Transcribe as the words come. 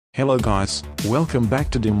Hello guys, welcome back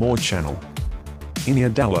to the More channel.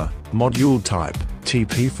 Ini adalah modul type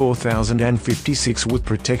TP4056 with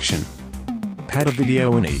protection. Pada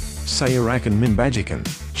video ini, saya akan membagikan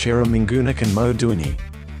cara menggunakan modul ini.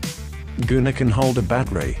 Gunakan holder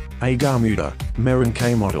baterai, agar mudah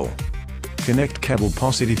merangkai modul. Connect kabel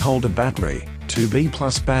positif holder baterai to B+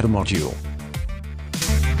 pada modul.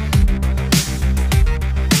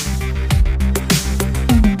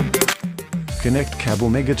 Connect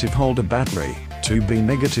kabel negative holder battery to B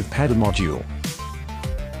negative pada module.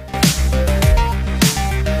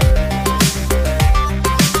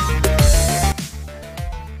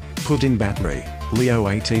 Put in battery, Leo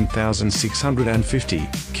 18650,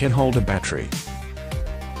 can holder battery.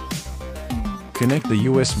 Connect the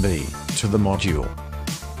USB to the module.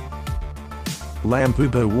 Lampu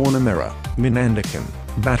berwarna merah, menandakan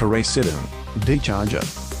baterai sedang di-charger.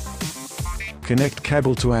 Connect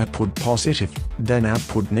kabel to output positif dan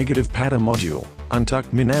output negative pada module untuk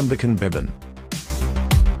menambahkan beban.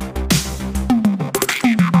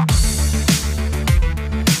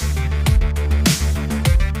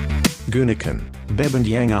 Gunakan beban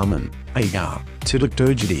yang aman agar tidak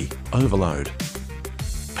terjadi overload.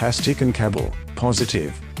 Pastikan kabel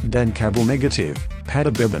positif dan kabel negatif pada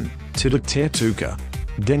beban tidak tertukar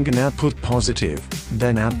dengan output positif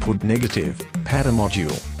dan output negatif pada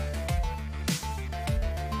module.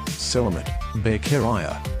 Selamat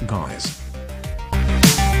bekerja, guys.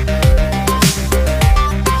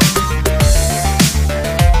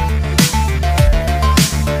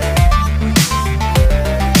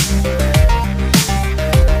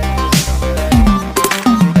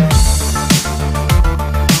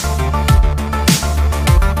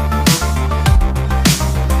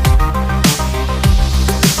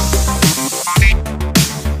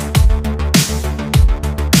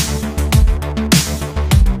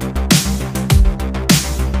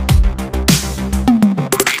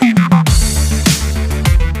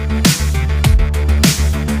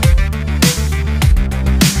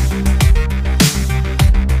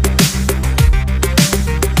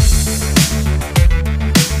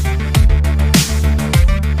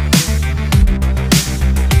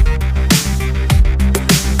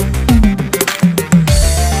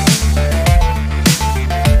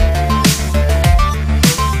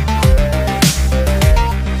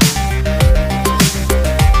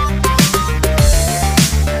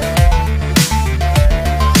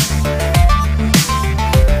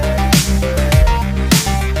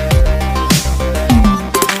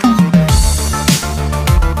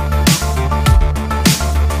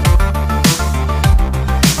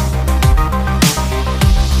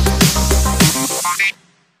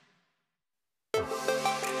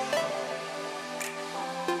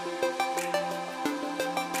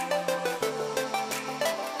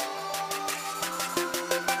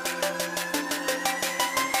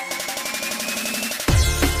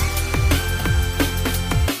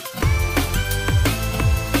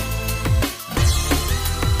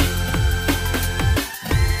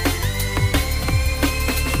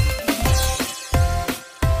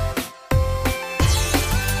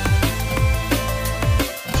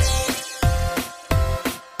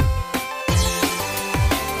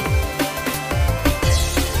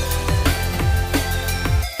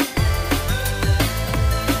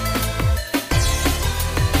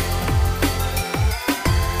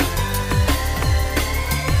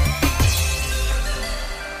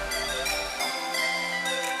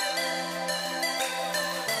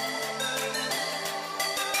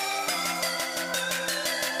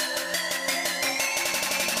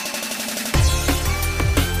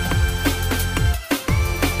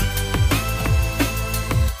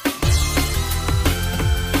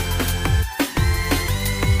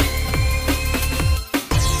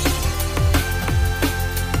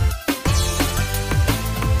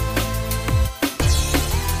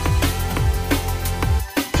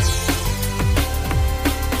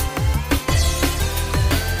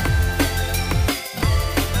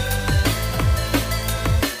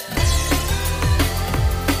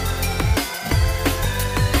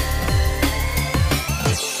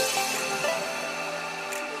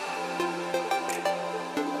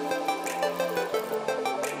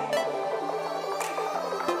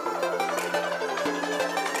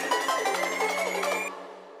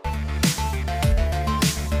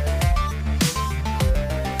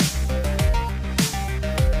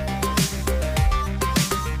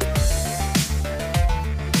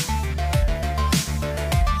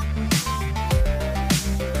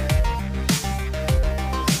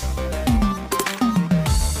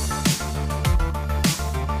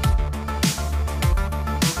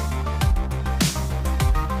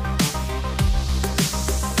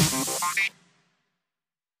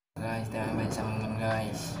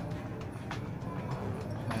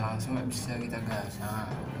 kita gas. Nah,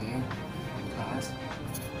 oke. Gas.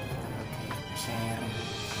 Oke, sharing.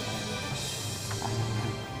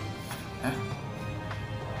 Hah?